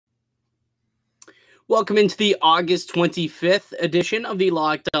Welcome into the August 25th edition of the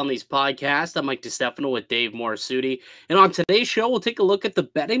Locked On Leafs podcast. I'm Mike DiStefano with Dave Morassutti. And on today's show, we'll take a look at the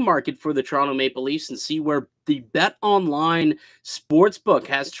betting market for the Toronto Maple Leafs and see where the Bet Online Sportsbook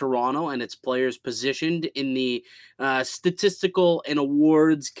has Toronto and its players positioned in the statistical and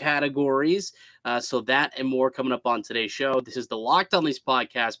awards categories. So that and more coming up on today's show. This is the Locked On Leafs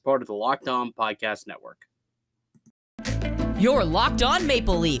podcast, part of the Locked On Podcast Network. You're Locked On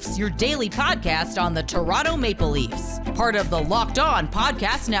Maple Leafs, your daily podcast on the Toronto Maple Leafs. Part of the Locked On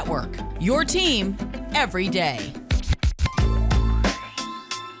Podcast Network, your team every day.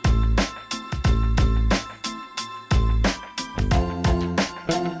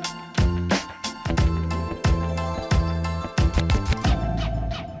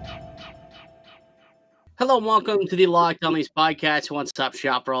 Hello and welcome to the Locked On Leafs podcast, one-stop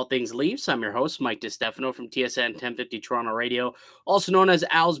shop for all things Leafs. I'm your host, Mike DiStefano from TSN 1050 Toronto Radio, also known as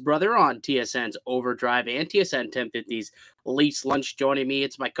Al's brother on TSN's Overdrive and TSN 1050's Leafs Lunch. Joining me,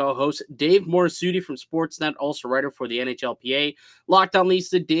 it's my co-host, Dave Morassutti from Sportsnet, also writer for the NHLPA. Locked On Leafs,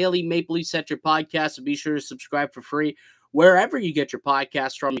 the daily Maple Leafs-centric podcast, so be sure to subscribe for free wherever you get your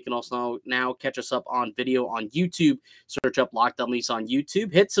podcasts from. You can also now catch us up on video on YouTube. Search up Locked On Leafs on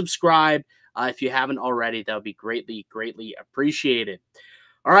YouTube. Hit subscribe. If you haven't already, that would be greatly appreciated.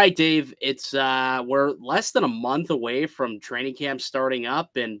 All right, Dave, it's we're less than a month away from training camp starting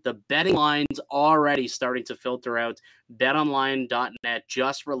up, and the betting lines already starting to filter out. BetOnline.net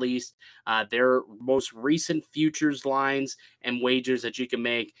just released their most recent futures lines and wagers that you can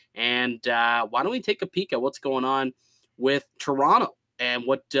make. And why don't we take a peek at what's going on with Toronto and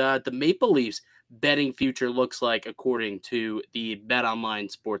what the Maple Leafs betting future looks like according to the BetOnline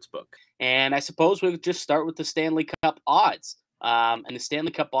Sportsbook. And I suppose we'll just start with the Stanley Cup odds. And the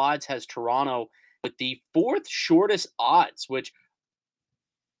Stanley Cup odds has Toronto with the fourth shortest odds, which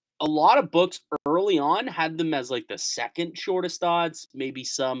a lot of books early on had them as like the second shortest odds, maybe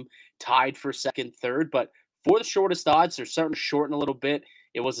some tied for second, third, but fourth shortest odds, they're starting to shorten a little bit.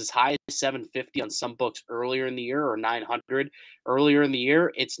 It was as high as 750 on some books earlier in the year, or 900 earlier in the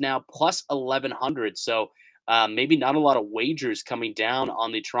year. It's now plus 1100. So maybe not a lot of wagers coming down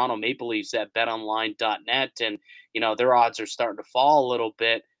on the Toronto Maple Leafs at betonline.net. And, you know, their odds are starting to fall a little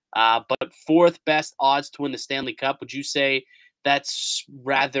bit. But fourth best odds to win the Stanley Cup, would you say that's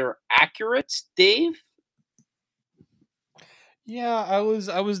rather accurate, Dave? Yeah, I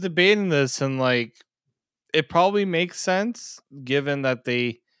was debating this, and like, it probably makes sense given that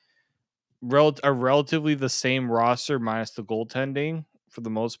they are relatively the same roster minus the goaltending for the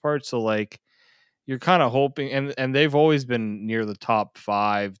most part. So like, you're kind of hoping, and they've always been near the top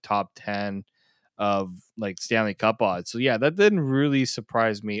 5, top 10 of like Stanley Cup odds. So yeah, that didn't really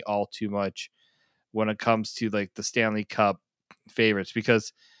surprise me all too much when it comes to like the Stanley Cup favorites,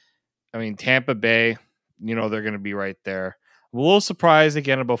 because I mean, Tampa Bay, you know, they're going to be right there. I'm a little surprised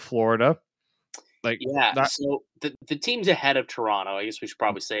again about Florida. Like, yeah, so the teams ahead of Toronto, I guess we should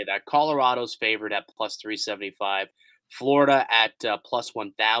probably say that. Colorado's favored at plus 375. Florida at plus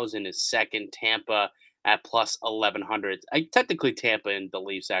 1,000 is second. Tampa at plus 1,100. Technically, Tampa and the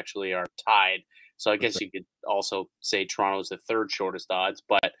Leafs actually are tied. So I guess you could also say Toronto's the third shortest odds,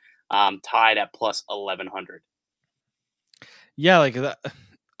 but tied at plus 1,100. Yeah, like that.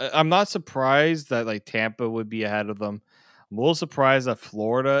 I'm not surprised that like Tampa would be ahead of them. I'm a little surprised that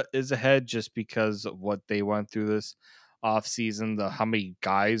Florida is ahead just because of what they went through this offseason, how many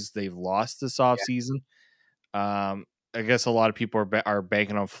guys they've lost this offseason. I guess a lot of people are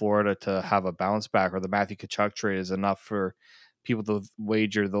banking on Florida to have a bounce back, or the Matthew Tkachuk trade is enough for people to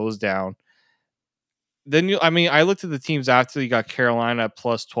wager those down. Then I looked at the teams after. You got Carolina at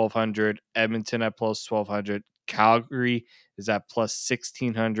plus 1,200, Edmonton at plus 1,200, Calgary is at plus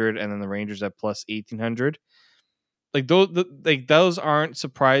 1,600, and then the Rangers at plus 1,800. Like those aren't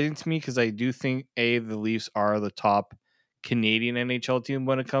surprising to me, because I do think the Leafs are the top Canadian NHL team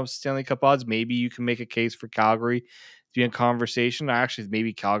when it comes to Stanley Cup odds. Maybe you can make a case for Calgary to be in conversation. Actually,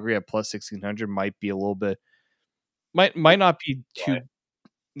 maybe Calgary at plus 1,600 might be a little bit, might not be too.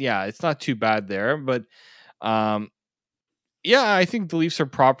 Yeah, it's not too bad there, but yeah, I think the Leafs are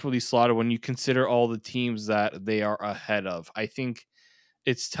properly slotted when you consider all the teams that they are ahead of. I think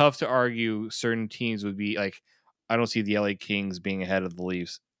it's tough to argue certain teams would be like, I don't see the LA Kings being ahead of the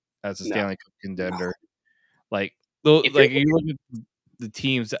Leafs as a Stanley Cup contender. Like, you look at the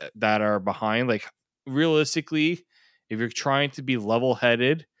teams that are behind, like realistically, if you're trying to be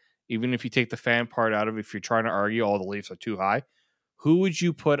level-headed, even if you take the fan part out of it, if you're trying to argue all the Leafs are too high, who would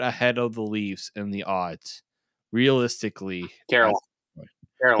you put ahead of the Leafs in the odds? Realistically, Carolina.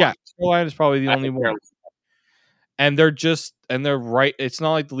 Yeah, Carolina is probably the only one. and they're right. It's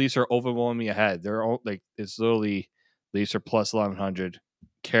not like the Leafs are overwhelmingly ahead. They're all like, it's literally Leafs are plus 1100,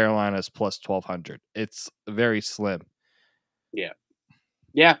 Carolina's plus 1200. It's very slim.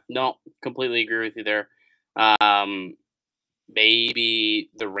 Yeah, no, completely agree with you there. Maybe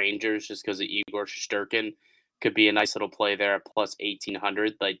the Rangers, just because of Igor Shesterkin, could be a nice little play there at plus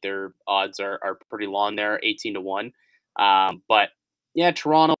 1800. Like their odds are pretty long there, 18-1. But yeah,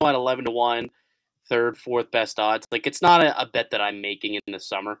 Toronto at 11-1, third, fourth best odds. Like it's not a bet that I'm making in the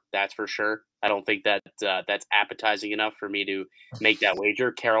summer. That's for sure. I don't think that that's appetizing enough for me to make that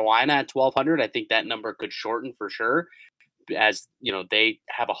wager. Carolina at 1200. I think that number could shorten for sure. As you know, they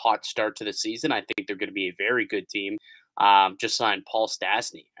have a hot start to the season. I think they're going to be a very good team. Just signed Paul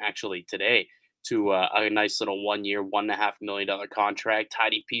Stastny actually today to a nice little 1 year, $1.5 million contract.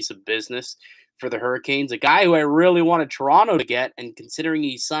 Tidy piece of business for the Hurricanes. A guy who I really wanted Toronto to get, and considering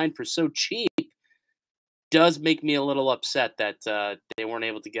he signed for so cheap, does make me a little upset that they weren't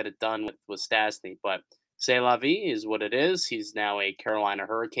able to get it done with Stastny. But c'est la vie is what it is. He's now a Carolina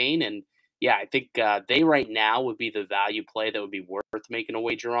Hurricane, and yeah, I think they right now would be the value play that would be worth making a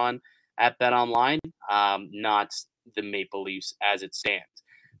wager on at BetOnline, not the Maple Leafs as it stands.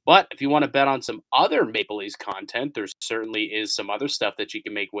 But if you want to bet on some other Maple Leafs content, there certainly is some other stuff that you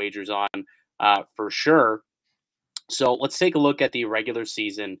can make wagers on for sure. So let's take a look at the regular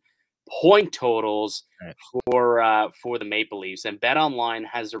season point totals for the Maple Leafs. And BetOnline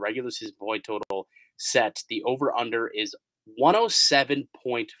has the regular season point total set. The over-under is 107.5.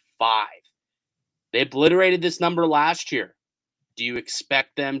 They obliterated this number last year. Do you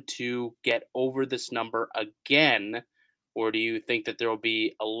expect them to get over this number again, or do you think that there will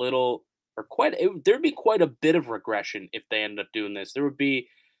be a little or there'd be quite a bit of regression if they end up doing this? That'd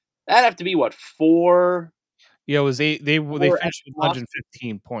have to be what, 4? Yeah, it was 8. They finished with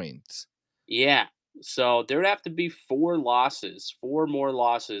 115 points. Yeah, so there would have to be 4 more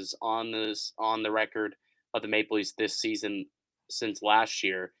losses on the record of the Maple Leafs this season since last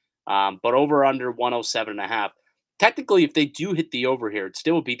year. But over under 107.5. Technically, if they do hit the over here, it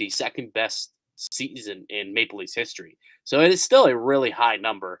still would be the second best season in Maple Leafs history. So it is still a really high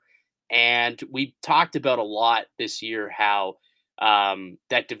number. And we talked about a lot this year how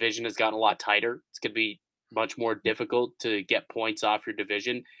that division has gotten a lot tighter. It's going to be much more difficult to get points off your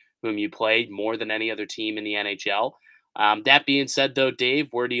division, whom you played more than any other team in the NHL. That being said, though, Dave,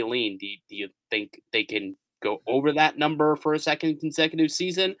 where do you lean? Do you think they can go over that number for a second consecutive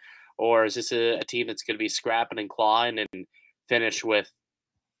season? Or is this a team that's going to be scrapping and clawing and finish with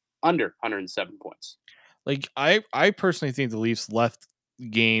under 107 points? Like I personally think the Leafs left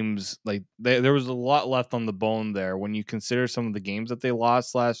games, like there was a lot left on the bone there. When you consider some of the games that they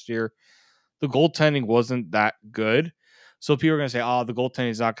lost last year, the goaltending wasn't that good. So people are going to say, oh, the goaltending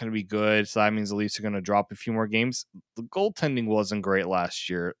is not going to be good, so that means the Leafs are going to drop a few more games. The goaltending wasn't great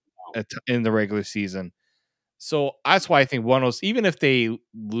last year in the regular season. So that's why I think even if they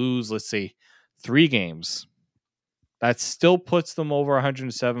lose, let's say, 3 games, that still puts them over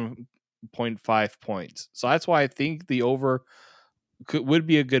 107.5 points. So that's why I think the over would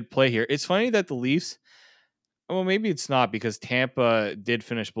be a good play here. It's funny that the Leafs, well, maybe it's not because Tampa did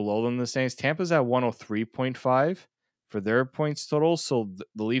finish below them in the standings. Tampa's at 103.5 for their points total. So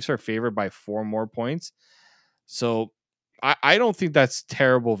the Leafs are favored by 4 more points. So I don't think that's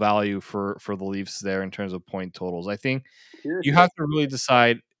terrible value for the Leafs there in terms of point totals. I think you have to really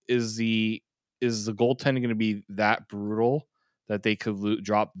decide, is the goaltending going to be that brutal that they could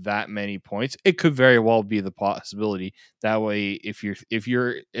drop that many points? It could very well be the possibility. That way, if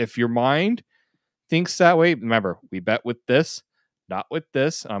your mind thinks that way, remember, we bet with this, not with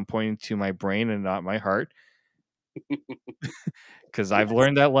this. I'm pointing to my brain and not my heart. Because I've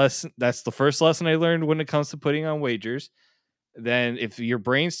learned that lesson. That's the first lesson I learned when it comes to putting on wagers. Then if your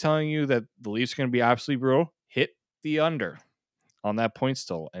brain's telling you that the Leafs are going to be absolutely brutal, hit the under on that points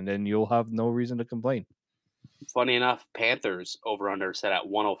total, and then you'll have no reason to complain. Funny enough, Panthers over under set at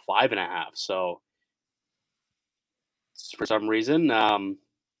 105.5. So for some reason, the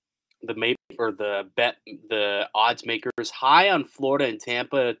odds makers higher on Florida and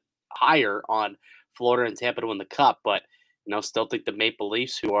Tampa to win the cup, but still think the Maple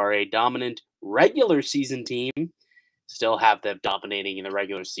Leafs, who are a dominant regular season team, still have them dominating in the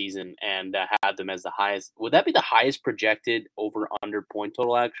regular season and have them as the highest. Would that be the highest projected over-under point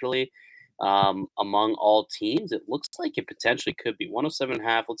total, actually, among all teams? It looks like it potentially could be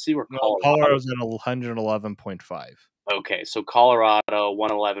 107.5. Let's see where Colorado's at 111.5. Okay, so Colorado,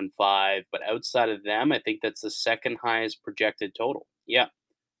 111.5. But outside of them, I think that's the second highest projected total. Yeah.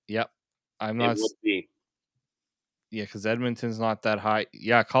 Yep. I'm not. It would be. Yeah, because Edmonton's not that high.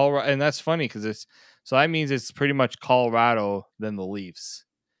 Yeah, Colorado, and that's funny because it's So that means it's pretty much Colorado than the Leafs.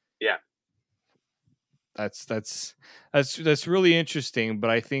 Yeah. That's really interesting, but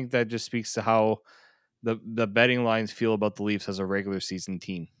I think that just speaks to how the betting lines feel about the Leafs as a regular season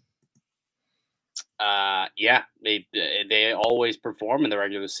team. Yeah, they always perform in the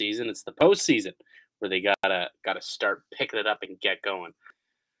regular season. It's the postseason where they gotta start picking it up and get going.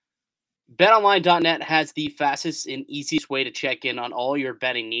 BetOnline.net has the fastest and easiest way to check in on all your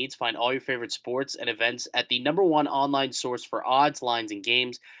betting needs. Find all your favorite sports and events at the #1 online source for odds, lines, and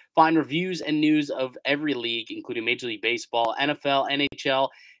games. Find reviews and news of every league, including Major League Baseball, NFL, NHL,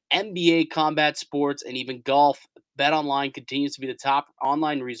 NBA, combat sports, and even golf. BetOnline continues to be the top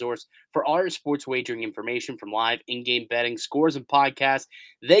online resource for all your sports wagering information, from live in-game betting, scores, and podcasts.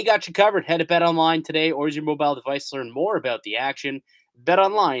 They got you covered. Head to BetOnline today or use your mobile device to learn more about the action.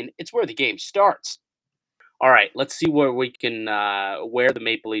 BetOnline, it's where the game starts. All right, let's see where we can where the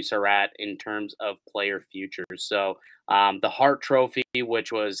Maple Leafs are at in terms of player futures. So the Hart Trophy,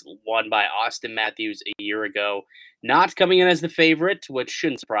 which was won by Auston Matthews a year ago, not coming in as the favorite, which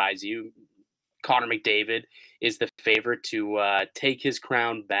shouldn't surprise you. Connor McDavid is the favorite to take his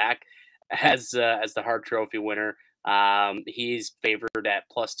crown back as the Hart Trophy winner. He's favored at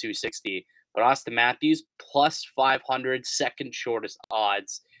plus 260. But Auston Matthews, plus 500, second shortest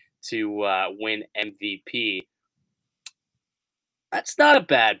odds to win MVP. That's not a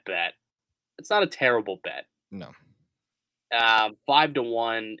bad bet. It's not a terrible bet. No.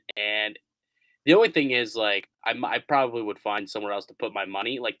 5-1. And the only thing is, like, I probably would find somewhere else to put my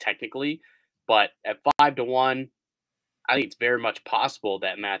money, like, technically. But at 5-1, I think it's very much possible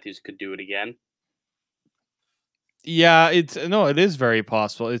that Matthews could do it again. Yeah, it is very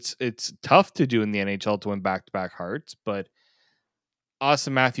possible. It's tough to do in the NHL to win back-to-back Harts, but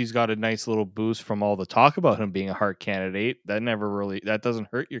Auston Matthews got a nice little boost from all the talk about him being a Hart candidate. That doesn't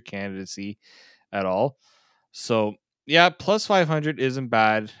hurt your candidacy at all. So yeah, plus 500 isn't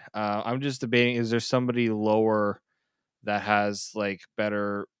bad. I'm just debating: is there somebody lower that has like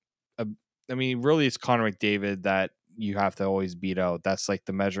better? I mean, really, it's Connor McDavid that you have to always beat out. That's like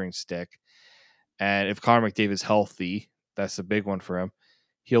the measuring stick. And if Connor McDavid's healthy, that's a big one for him.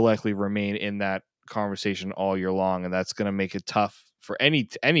 He'll likely remain in that conversation all year long, and that's going to make it tough for any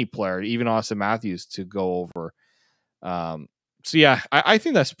player, even Auston Matthews, to go over. So yeah, I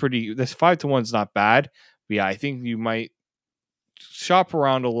think that's pretty. This 5-1 is not bad. But yeah, I think you might shop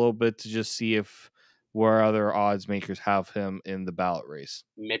around a little bit to just see if where other odds makers have him in the ballot race.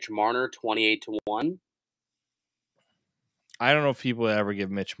 Mitch Marner, 28-1. I don't know if people would ever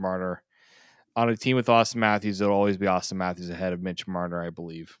give Mitch Marner. On a team with Auston Matthews, it'll always be Auston Matthews ahead of Mitch Marner, I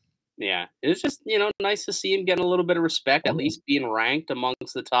believe. Yeah, it's just, nice to see him getting a little bit of respect, at least being ranked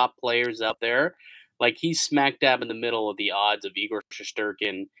amongst the top players out there. Like, he's smack dab in the middle of the odds of Igor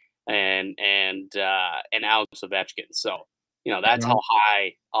Shesterkin and Alex Ovechkin. So, that's how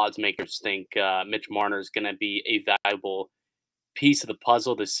high odds makers think Mitch Marner is going to be a valuable piece of the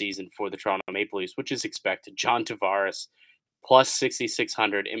puzzle this season for the Toronto Maple Leafs, which is expected. John Tavares, plus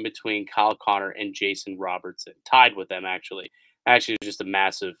 6,600 in between Kyle Connor and Jason Robertson. Tied with them, actually. Actually, just a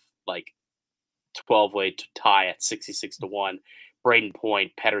massive, 12-way tie at 66-1. Braden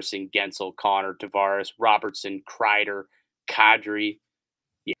Point, Pedersen, Gensel, Connor, Tavares, Robertson, Kreider, Kadri.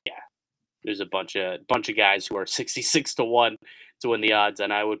 Yeah, there's a bunch of guys who are 66-1 to win the odds,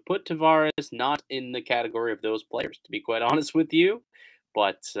 and I would put Tavares not in the category of those players, to be quite honest with you.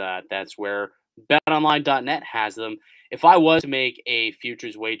 But that's where BetOnline.net has them. If I was to make a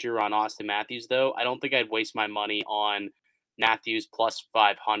futures wager on Auston Matthews, though, I don't think I'd waste my money on Matthews plus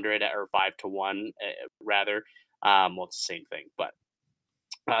 500 or 5-1, rather. Well, it's the same thing, but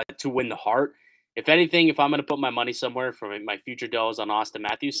to win the Hart. If anything, if I'm going to put my money somewhere for my future dollars on Auston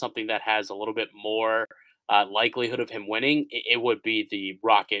Matthews, something that has a little bit more likelihood of him winning, it would be the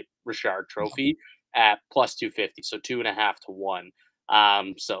Rocket Richard Trophy at plus 250, so 2.5-1.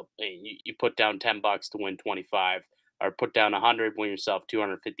 So you put down $10 to win 25, or put down 100, win yourself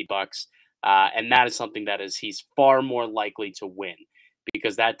 $250. And that is something that he's far more likely to win,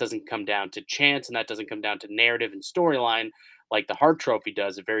 because that doesn't come down to chance, and that doesn't come down to narrative and storyline like the Hart Trophy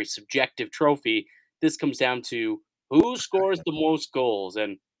does, a very subjective trophy. This comes down to who scores the most goals.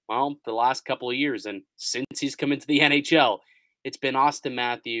 And, well, the last couple of years, and since he's come into the NHL, it's been Auston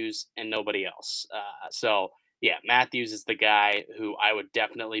Matthews and nobody else. So, yeah, Matthews is the guy who I would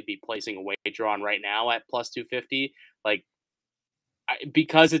definitely be placing a wager on right now at plus 250.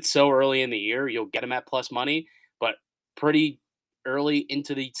 Because it's so early in the year, you'll get him at plus money, but pretty early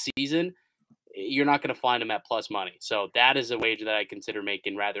into the season, you're not going to find him at plus money. So that is a wager that I consider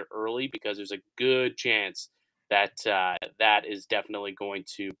making rather early, because there's a good chance that that is definitely going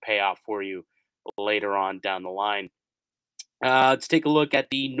to pay off for you later on down the line. Let's take a look at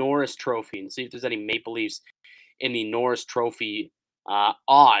the Norris Trophy and see if there's any Maple Leafs in the Norris Trophy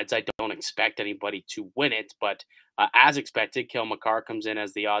odds. I don't expect anybody to win it, but as expected, Cale Makar comes in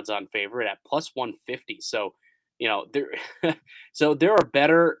as the odds-on favorite at plus 150. So, there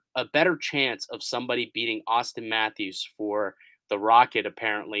are a better chance of somebody beating Auston Matthews for the Rocket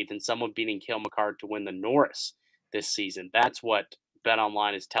apparently than someone beating Cale Makar to win the Norris this season. That's what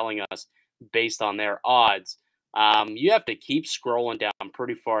BetOnline is telling us based on their odds. You have to keep scrolling down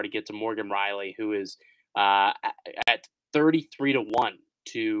pretty far to get to Morgan Riley, who is at 33-1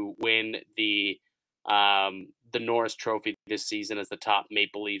 to win the Norris Trophy this season as the top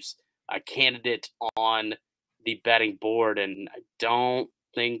Maple Leafs candidate on the betting board. And I don't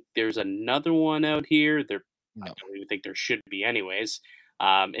think there's another one out here. I don't even think there should be anyways.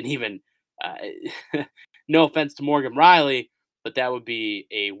 And even no offense to Morgan Riley, but that would be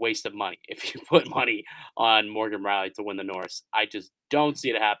a waste of money if you put money on Morgan Riley to win the Norris. I just don't see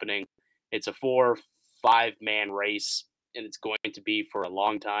it happening. It's a 4-5-man race, and it's going to be for a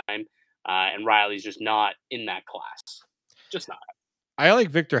long time. And Riley's just not in that class. Just not. I like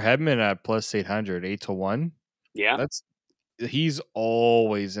Victor Hedman at plus 800, 8-1. Yeah. He's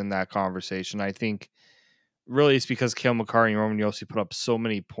always in that conversation. I think really it's because Cale Makar and Roman Josi put up so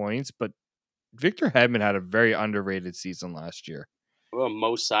many points, but Victor Hedman had a very underrated season last year. Well,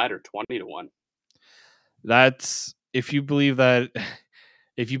 Mo Sider 20-1. That's if you believe that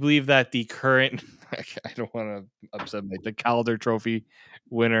the current I don't want to upset the Calder Trophy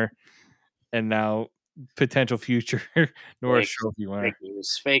winner and now potential future Norris Trophy winner.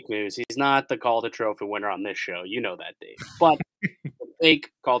 Fake news. He's not the Calder Trophy winner on this show. You know that, Dave. But the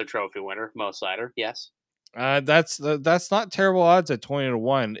fake Calder Trophy winner, Mo Sider, yes. That's not terrible odds at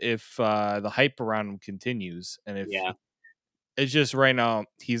 20-1 if the hype around him continues, and if it's just right now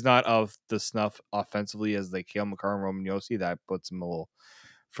he's not of the snuff offensively as like Cale Makar and Roman Josi. That puts him a little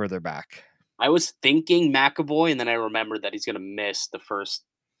further back. I was thinking McAvoy, and then I remembered that he's going to miss the first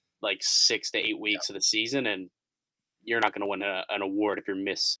 6 to 8 weeks of the season, and you're not going to win an award if you're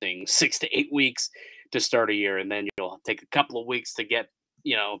missing 6 to 8 weeks to start a year, and then you'll take a couple of weeks to get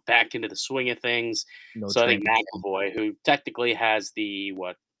back into the swing of things. I think McAvoy, who technically has the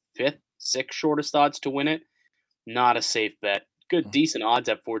 5th, 6th shortest odds to win it, not a safe bet. Good, decent odds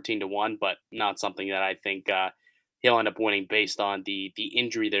at 14-1, but not something that I think he'll end up winning based on the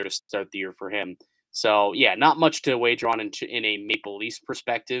injury there to start the year for him. So yeah, not much to wager on in a Maple Leafs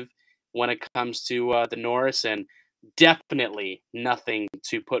perspective when it comes to the Norris, and definitely nothing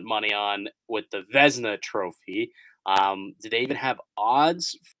to put money on with the Vezina Trophy. Do they even have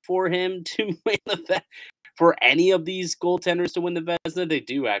odds for him to win for any of these goaltenders to win the Vezina? They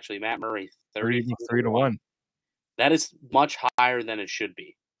do actually. Matt Murray, 3-1. That is much higher than it should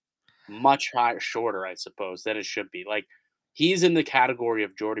be. Much higher, shorter, I suppose, than it should be. He's in the category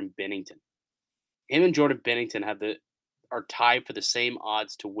of Jordan Binnington. Him and Jordan Binnington are tied for the same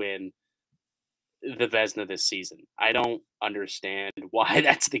odds to win the Vezina this season. I don't understand why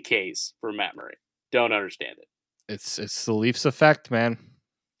that's the case for Matt Murray. Don't understand it. It's the Leafs effect, man.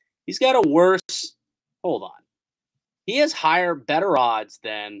 He's got a worse. Hold on. He has better odds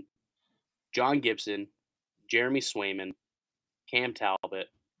than John Gibson, Jeremy Swayman, Cam Talbot.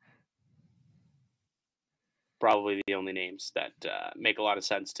 Probably the only names that make a lot of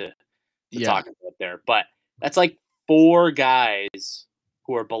sense to talk about there. But that's 4 guys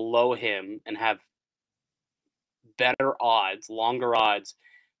who are below him and have better odds, longer odds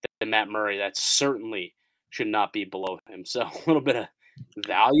than Matt Murray. That certainly should not be below him. So a little bit of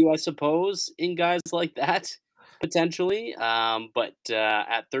value, I suppose, in guys like that, potentially. But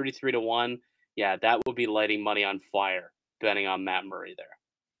at 33-1, yeah, that would be lighting money on fire, betting on Matt Murray there.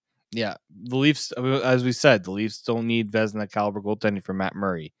 Yeah, the Leafs, as we said, the Leafs don't need Vezina caliber goaltending for Matt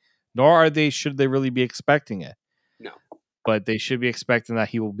Murray, nor should they really be expecting it. No. But they should be expecting that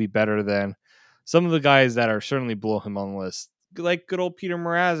he will be better than some of the guys that are certainly below him on the list, like good old Peter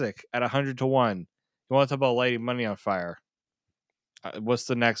Mrazek at 100-1. You want to talk about lighting money on fire? What's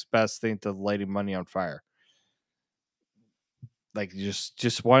the next best thing to lighting money on fire? Take the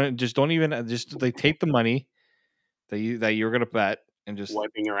money that you're gonna bet and just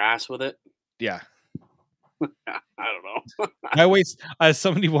wiping your ass with it. Yeah. I don't know. I waste, as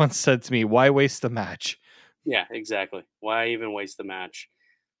somebody once said to me, why waste the match? Yeah, exactly. Why even waste the match?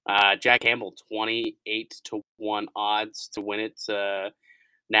 Jack Campbell, 28-1 odds to win it.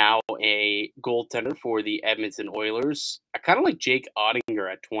 Now a goaltender for the Edmonton Oilers. I kind of like Jake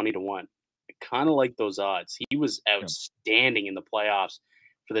Ottinger at 20-1. I kind of like those odds. He was outstanding in the playoffs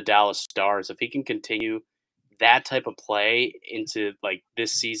for the Dallas Stars. If he can continue that type of play into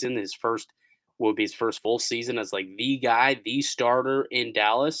this season, his first will be his first full season as like the guy, the starter in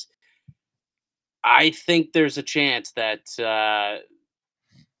Dallas. I think there's a chance that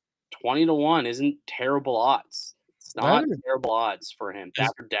 20-1 isn't terrible odds. It's not Neither terrible odds for him. is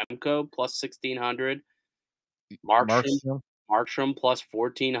Dapper Demko plus 1,600. Markstrom Markstrom. Markstrom plus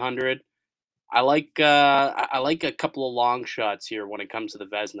 1,400. I like a couple of long shots here when it comes to the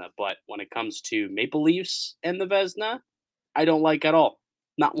Vezina, but when it comes to Maple Leafs and the Vezina, I don't like at all.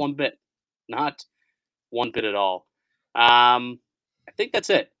 Not one bit. Not one bit at all. I think that's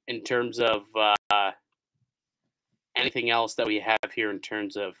it in terms of anything else that we have here in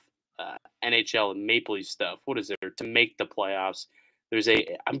terms of NHL and Maple Leaf stuff. What is there to make the playoffs?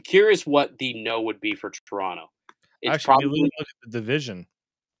 I'm curious what the no would be for Toronto. It's Actually, probably look at the division.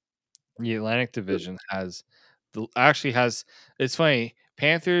 The Atlantic Division has. It's funny.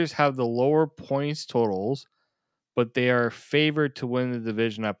 Panthers have the lower points totals, but they are favored to win the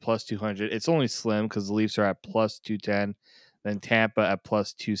division at plus 200. It's only slim because the Leafs are at plus 210, then Tampa at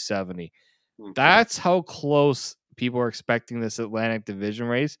plus 270. That's how close people are expecting this Atlantic Division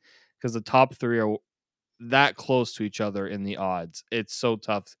race, because the top three are that close to each other in the odds. It's so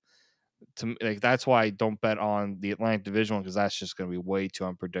tough to like. That's why I don't bet on the Atlantic Division, because that's just going to be way too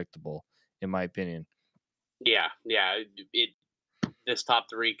unpredictable, in my opinion. Yeah. This top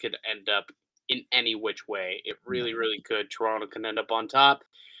three could end up in any which way. It really, really could. Toronto can end up on top.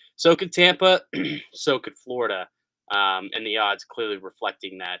 So could Tampa. So could Florida. And the odds clearly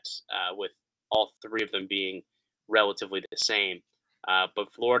reflecting that with all three of them being relatively the same.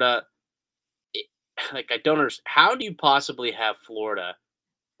 But Florida, I don't understand. How do you possibly have Florida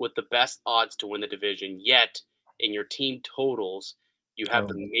with the best odds to win the division, yet in your team totals, you have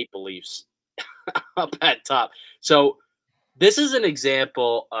the Maple Leafs up at top? So this is an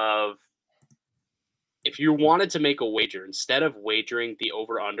example of, if you wanted to make a wager, instead of wagering the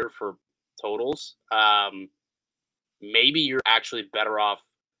over-under for totals, maybe you're actually better off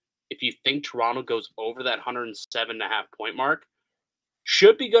if you think Toronto goes over that 107.5 point mark.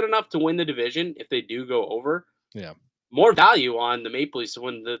 Should be good enough to win the division if they do go over. Yeah. More value on the Maple Leafs to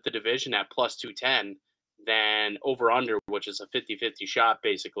win the division at plus 210 than over-under, which is a 50-50 shot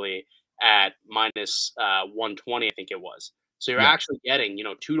basically at minus 120, I think it was. So you're actually getting,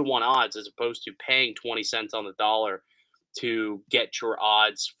 2-1 odds as opposed to paying 20 cents on the dollar to get your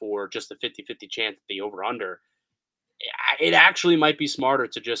odds for just a 50-50 chance at the over-under. It actually might be smarter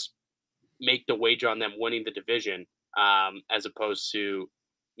to just make the wager on them winning the division as opposed to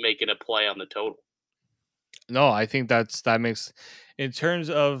making a play on the total. No, I think that makes, in terms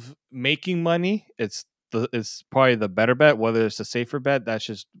of making money, it's probably the better bet. Whether it's a safer bet, that's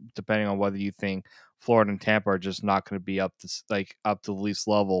just depending on whether you think Florida and Tampa are just not going to be up to the Leafs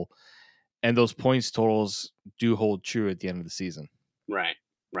level, and those points totals do hold true at the end of the season. Right.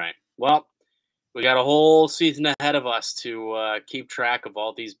 Well, we got a whole season ahead of us to keep track of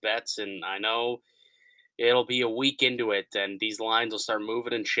all these bets, and I know it'll be a week into it, and these lines will start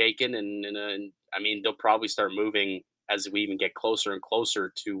moving and shaking, and I mean, they'll probably start moving as we even get closer and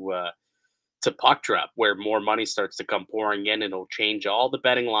closer to puck drop, where more money starts to come pouring in, and it'll change all the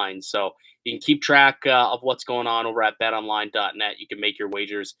betting lines. So you can keep track of what's going on over at betonline.net. You can make your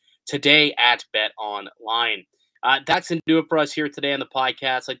wagers today at BetOnline. That's going to do it for us here today on the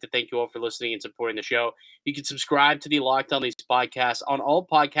podcast. I'd like to thank you all for listening and supporting the show. You can subscribe to the Locked On Leafs podcast on all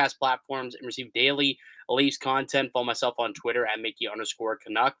podcast platforms and receive daily Leafs content. Follow myself on Twitter at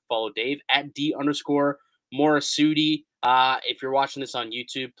Mickey_Canuck. Follow Dave at D_Morassutti. If you're watching this on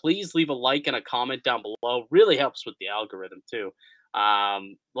YouTube, please leave a like and a comment down below. Really helps with the algorithm too.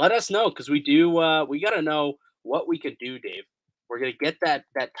 Let us know, because we got to know what we could do, Dave. We're going to get that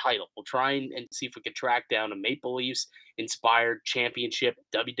title. We'll try and see if we can track down a Maple Leafs inspired championship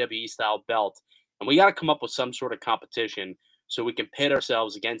WWE style belt. And we got to come up with some sort of competition so we can pit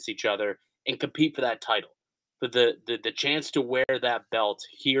ourselves against each other and compete for that title, for the chance to wear that belt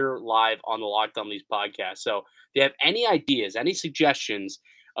here live on the Locked On Leafs podcast. So if you have any ideas, any suggestions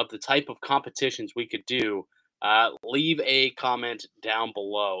of the type of competitions we could do, leave a comment down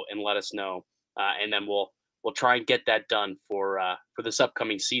below and let us know. And then we'll try and get that done for this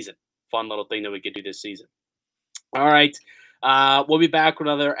upcoming season. Fun little thing that we could do this season. All right. We'll be back with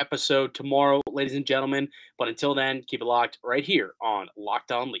another episode tomorrow, ladies and gentlemen. But until then, keep it locked right here on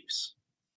Locked On Leafs.